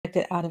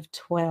selected out of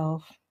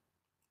 12.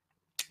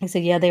 He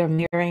said, yeah, they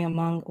were marrying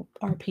among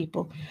our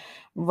people.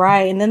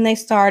 Right. And then they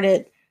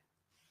started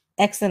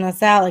Xing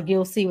us out. Like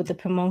you'll see with the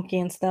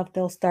Pamunky and stuff,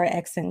 they'll start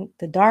Xing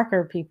the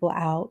darker people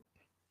out.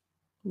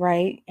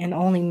 Right. And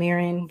only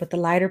marrying with the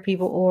lighter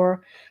people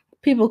or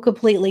people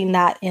completely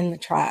not in the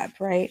tribe.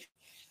 Right.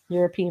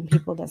 European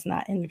people that's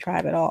not in the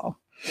tribe at all.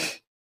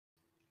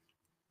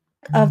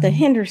 Of the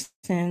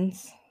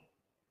Hendersons.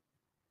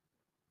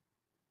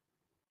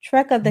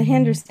 Trek of the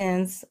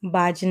Hendersons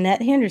by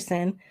Jeanette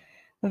Henderson,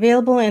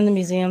 available in the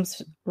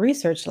museum's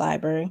research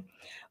library.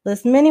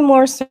 Lists many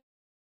more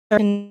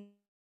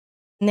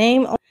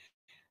name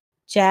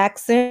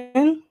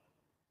Jackson,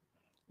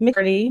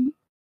 McCurdy,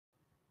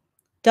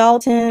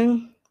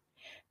 Dalton,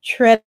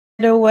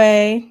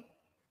 Treadaway,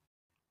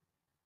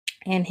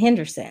 and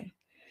Henderson.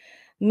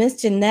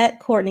 Miss Jeanette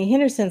Courtney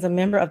Henderson is a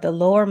member of the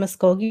Lower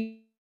Muskogee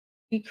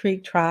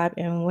Creek tribe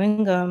in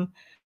Wingham,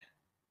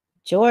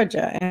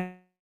 Georgia, and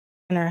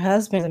her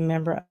husband is a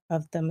member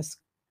of the Muskogee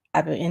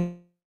tribe in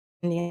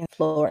Indian,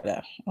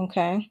 Florida.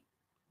 Okay.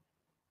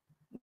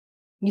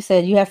 You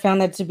said you have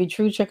found that to be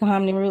true,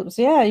 Chickahominy roots.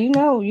 Yeah, you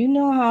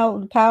know how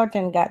the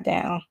Powhatan got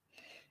down.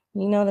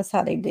 You know that's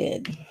how they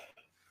did.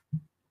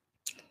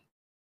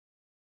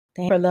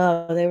 They for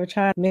love. They were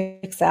trying to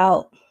mix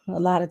out a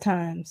lot of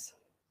times.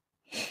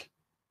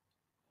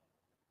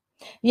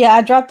 Yeah,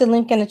 I dropped the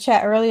link in the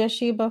chat earlier,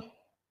 Sheba.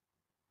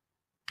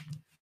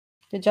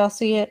 Did y'all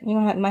see it? You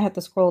might have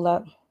to scroll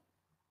up.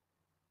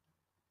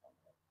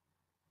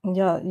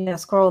 Yeah,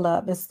 scroll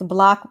up. It's the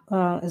block.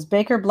 It's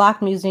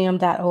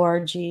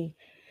bakerblockmuseum.org.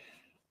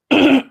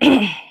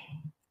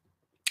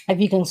 If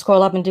you can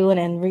scroll up and do it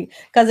and read,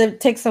 because it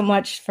takes so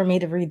much for me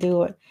to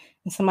redo it,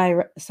 and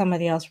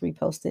somebody else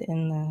reposted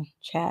in the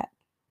chat.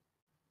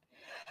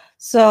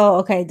 So,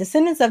 okay,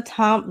 descendants of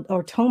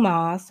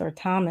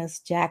Thomas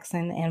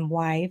Jackson and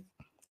wife,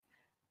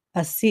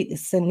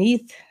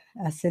 Seneeth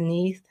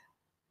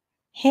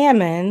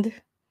Hammond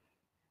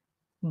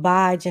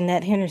by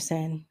Jeanette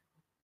Henderson,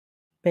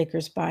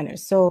 Baker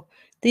Spiners. So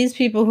these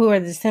people who are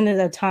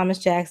descendants of Thomas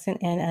Jackson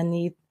and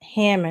Aneeth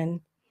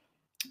Hammond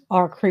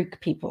are Creek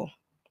people.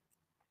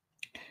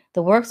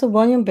 The works of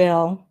William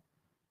Bell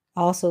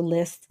also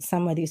list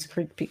some of these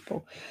Creek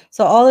people.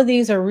 So all of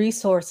these are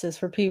resources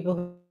for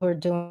people who are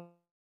doing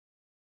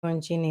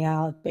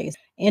genealogy based,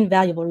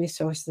 invaluable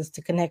resources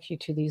to connect you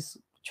to these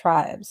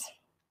tribes.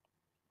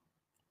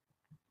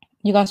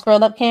 You gonna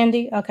scroll up,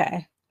 Candy?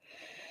 Okay.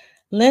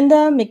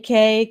 Linda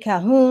McKay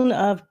Calhoun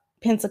of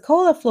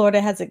Pensacola,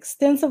 Florida, has an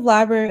extensive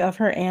library of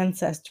her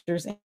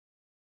ancestors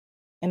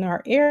in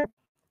our area.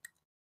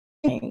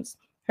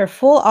 Her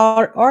full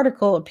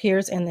article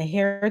appears in the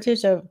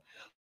Heritage of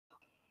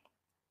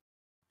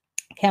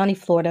County,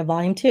 Florida,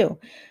 Volume 2,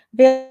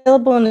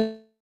 available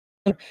in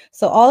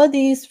so all of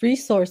these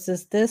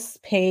resources this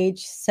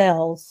page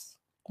sells.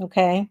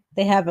 Okay,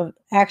 they have an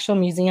actual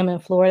museum in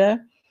Florida,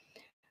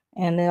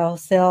 and they'll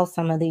sell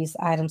some of these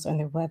items on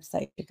their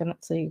website.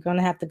 So you're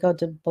gonna have to go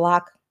to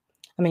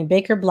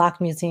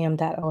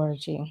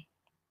bakerblockmuseum.org.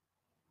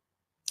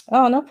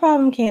 Oh, no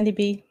problem, Candy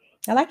B.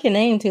 I like your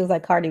name too. It's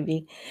like Cardi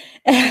B.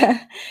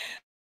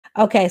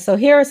 Okay, so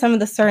here are some of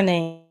the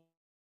surnames.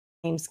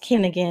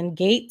 Kinnigan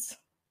Gates.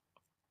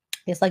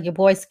 It's like your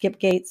boy Skip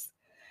Gates.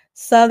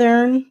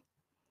 Southern,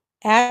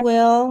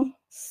 Atwell,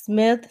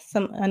 Smith.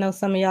 I know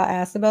some of y'all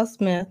asked about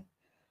Smith.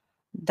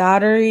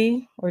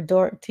 Daugherty or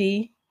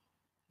Dorothy.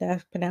 Did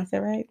I pronounce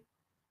that right?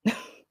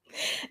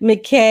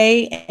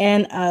 McKay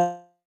and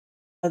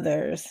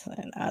others.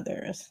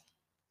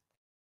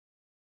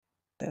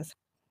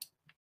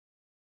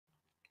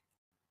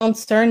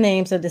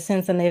 Surnames of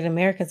descendants of Native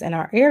Americans in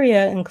our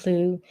area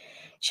include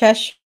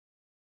Cheshire,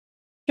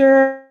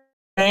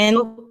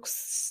 Oaks,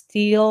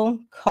 Steele,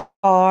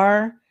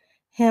 Carr,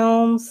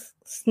 Helms,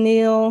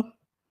 Sneal,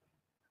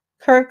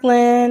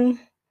 Kirkland,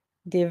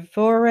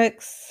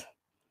 Devorix,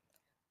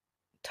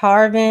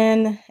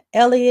 Tarvin,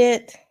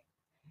 Elliott,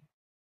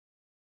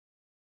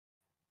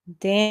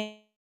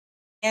 Danley,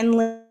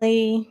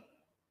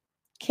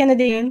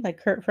 Kennedy, like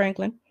Kurt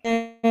Franklin,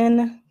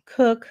 and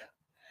Cook,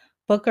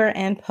 Booker,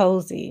 and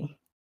Posey.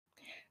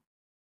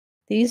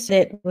 These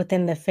sit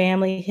within the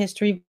Family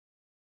History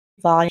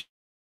Volume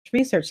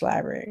Research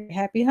Library.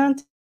 Happy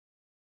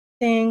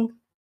hunting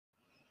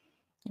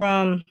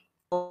from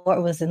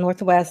what was it,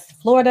 Northwest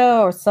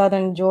Florida or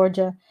Southern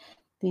Georgia.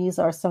 These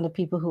are some of the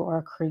people who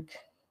are Creek.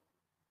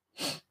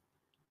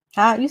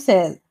 How you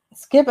said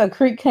Skip a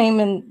Creek came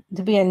in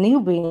to be a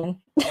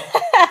Nubian.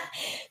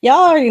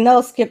 Y'all already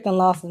know Skip done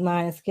lost his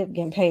mind and Skip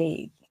getting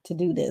paid to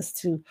do this,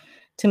 to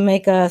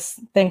make us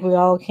think we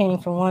all came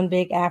from one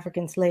big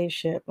African slave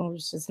ship,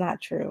 which is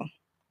not true.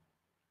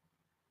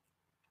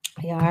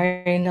 Yeah, I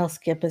already know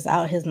Skip is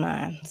out his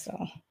mind.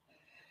 So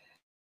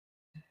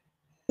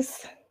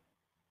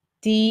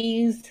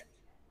Dees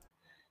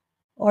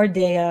or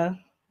Dea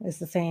is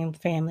the same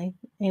family.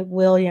 And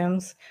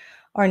Williams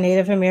are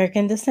Native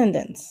American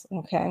descendants.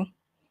 Okay,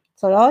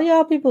 so all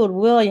y'all people with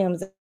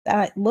Williams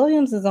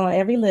is on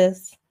every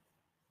list.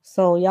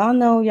 So y'all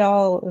know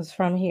y'all is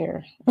from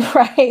here,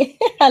 right?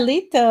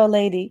 Halito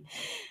lady.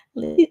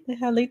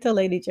 Halito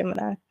lady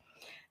Gemini.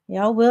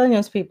 Y'all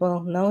Williams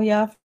people know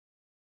y'all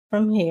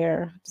from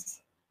here,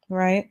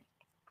 right?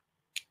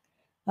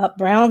 Up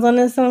Browns on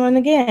this one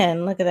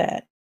again. Look at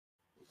that.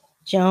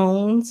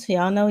 Jones,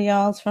 y'all know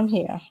y'all's from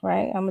here,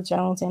 right? I'm a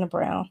Jones and a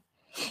Brown.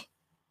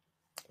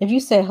 If you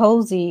say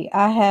Hosey,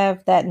 I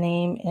have that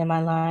name in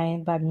my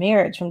line by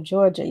marriage from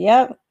Georgia.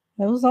 Yep,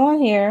 it was on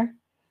here.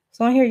 It's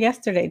on here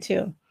yesterday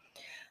too.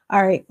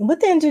 All right, with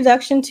the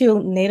introduction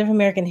to Native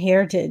American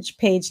Heritage,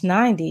 page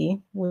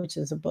 90, which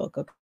is a book,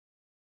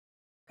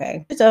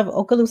 okay, of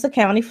Okaloosa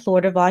County,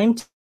 Florida, volume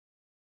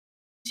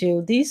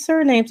 2. These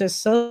surnames are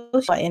associated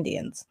with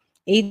Indians.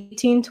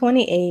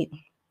 1828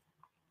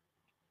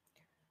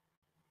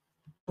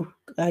 to,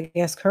 I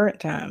guess, current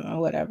time or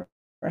whatever.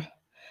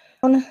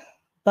 Brown,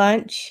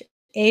 Bunch,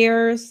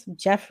 Ayers,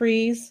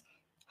 Jeffries,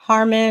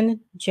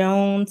 Harmon,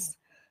 Jones,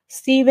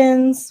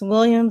 Stevens,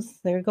 Williams,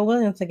 there we go,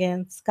 Williams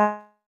again,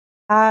 Scott.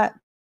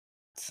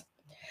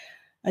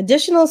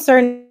 Additional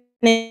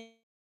surnames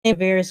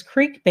various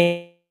Creek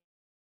Band,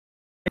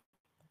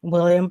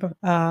 Williams,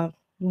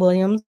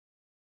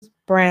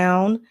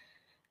 Brown,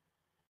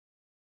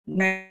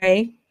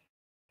 Ray,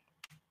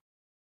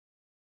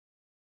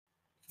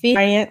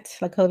 Bryant,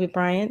 like Kobe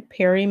Bryant,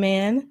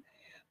 Perryman,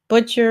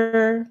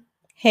 Butcher,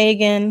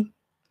 Hagan,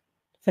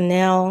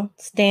 Fennell,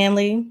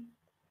 Stanley,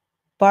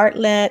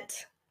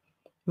 Bartlett,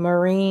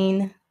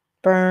 Marine,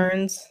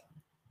 Burns,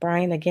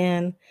 Bryant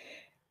again,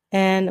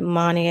 and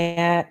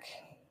Moniac.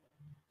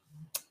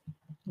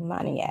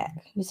 Moniac.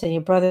 You said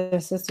your brother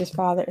and sister's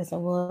father is a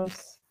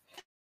Williams.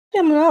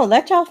 Let them know.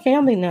 Let y'all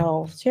family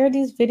know. Share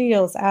these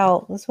videos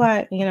out. That's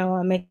why,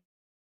 I make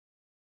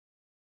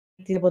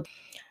these able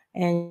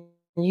and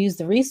use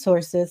the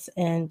resources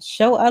and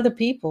show other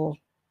people.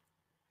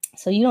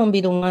 So you don't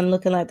be the one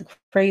looking like the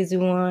crazy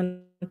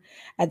one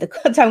at the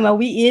talking about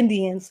we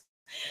Indians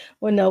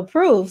with no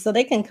proof. So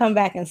they can come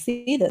back and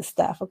see this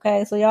stuff.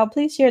 Okay. So y'all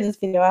please share this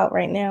video out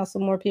right now so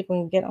more people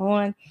can get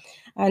on.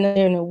 I know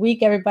during the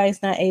week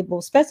everybody's not able,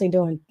 especially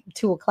during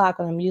 2 o'clock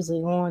when I'm usually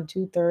on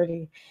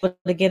 2:30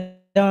 to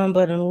get on,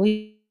 but on the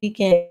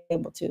weekend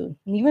able to.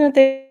 Even if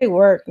they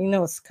work,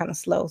 it's kind of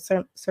slow,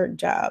 certain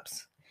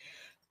jobs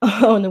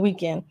on the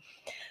weekend.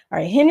 All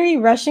right, Henry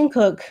Russian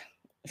Cook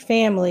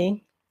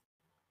family.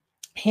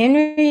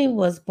 Henry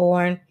was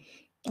born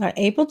on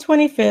April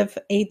 25th,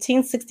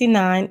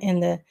 1869 in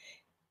the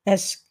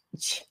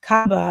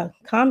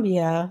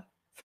Cambia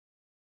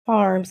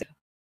Farms,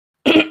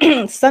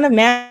 son of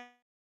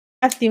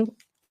Matthew.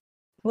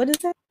 What is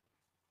that?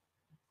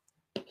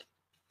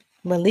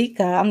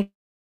 Malika. I'm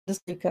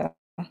just Malika.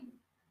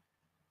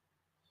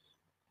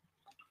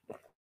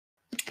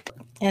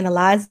 And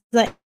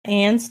Eliza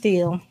Ann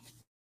Steele.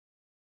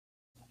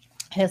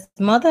 His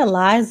mother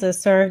Eliza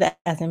served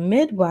as a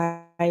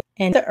midwife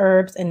and the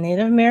herbs and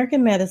Native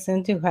American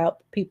medicine to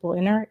help people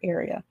in her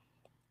area.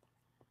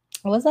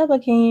 What's up,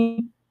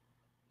 Akeem?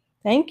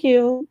 Thank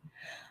you.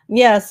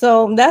 Yeah,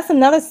 so that's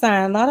another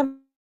sign. A lot of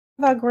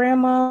our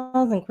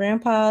grandmas and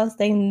grandpas,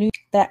 they knew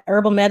that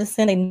herbal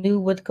medicine. They knew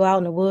what to go out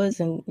in the woods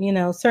and,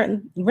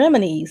 certain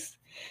remedies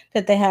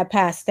that they had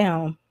passed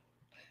down.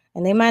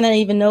 And they might not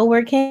even know where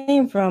it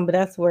came from, but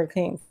that's where it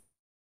came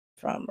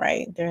from,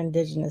 right? They're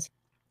indigenous.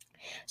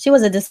 She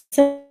was a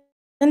descendant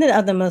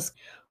of the Musk,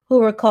 who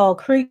were called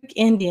Creek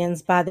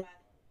Indians by the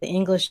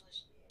English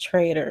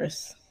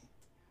traders.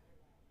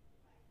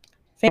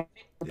 Family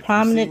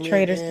prominent If you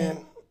traders see in me the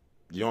Creek again, Nation.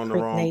 you're on the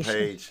wrong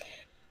page. Trade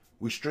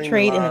We in the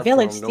streaming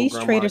village. live These from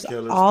No traders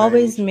Grandma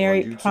always Killers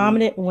married page on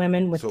prominent YouTube.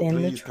 women within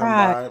the So please come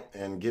tribe. by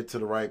and get to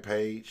the right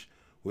page.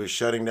 We're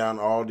shutting down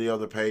all the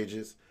other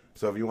pages.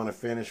 So if you want to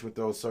finish with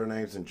those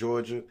surnames in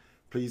Georgia,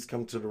 please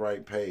come to the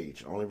right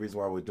page. Only reason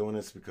why we're doing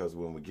this is because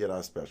when we get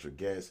our special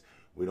guests,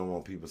 we don't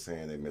want people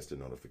saying they missed a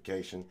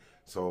notification.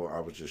 So I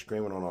was just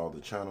screaming on all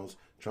the channels,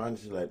 trying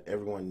to let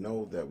everyone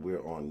know that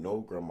we're on No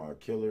Grandma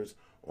Killers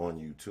on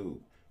YouTube.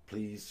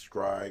 Please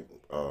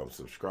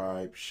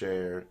subscribe,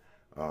 share,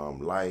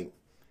 like,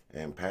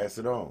 and pass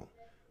it on.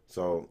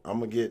 So I'm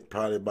gonna get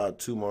probably about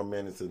 2 more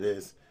minutes of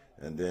this,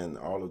 and then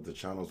all of the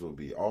channels will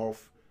be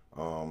off.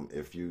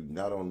 If you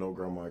not on No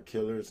Grandma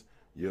Killers,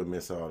 you'll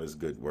miss all this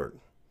good work.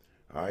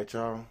 All right,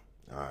 y'all.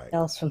 All right.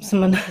 Else from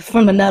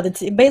from another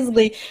team.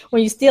 Basically,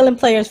 when you're stealing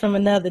players from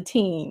another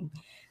team.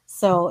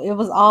 So it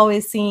was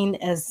always seen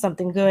as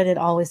something good and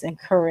always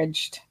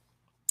encouraged,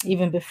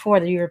 even before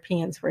the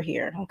Europeans were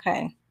here.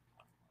 Okay.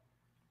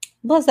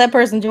 Plus, that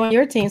person joined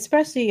your team,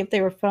 especially if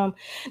they were from.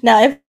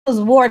 Now, if it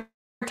was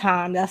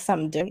wartime, that's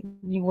something different.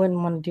 You wouldn't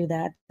want to do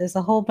that. There's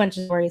a whole bunch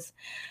of stories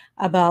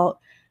about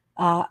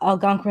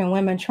Algonquian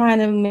women trying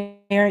to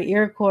marry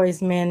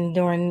Iroquois men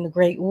during the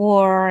Great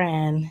War,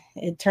 and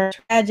it turned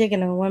tragic,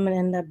 and the women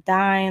end up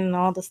dying, and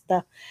all this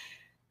stuff.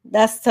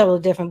 That's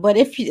totally different. But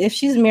if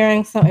she's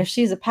marrying if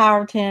she's a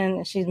power 10,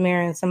 and she's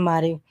marrying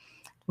somebody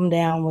from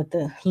down with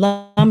the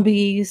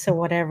Lumbees or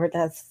whatever,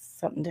 that's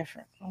something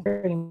different.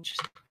 Pretty much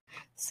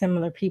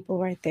similar people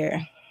right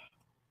there.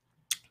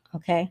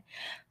 Okay.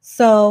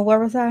 So where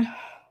was I?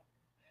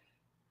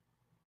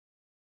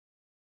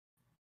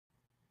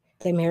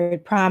 They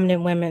married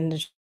prominent women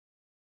to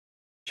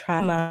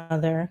try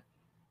mother.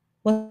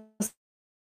 What's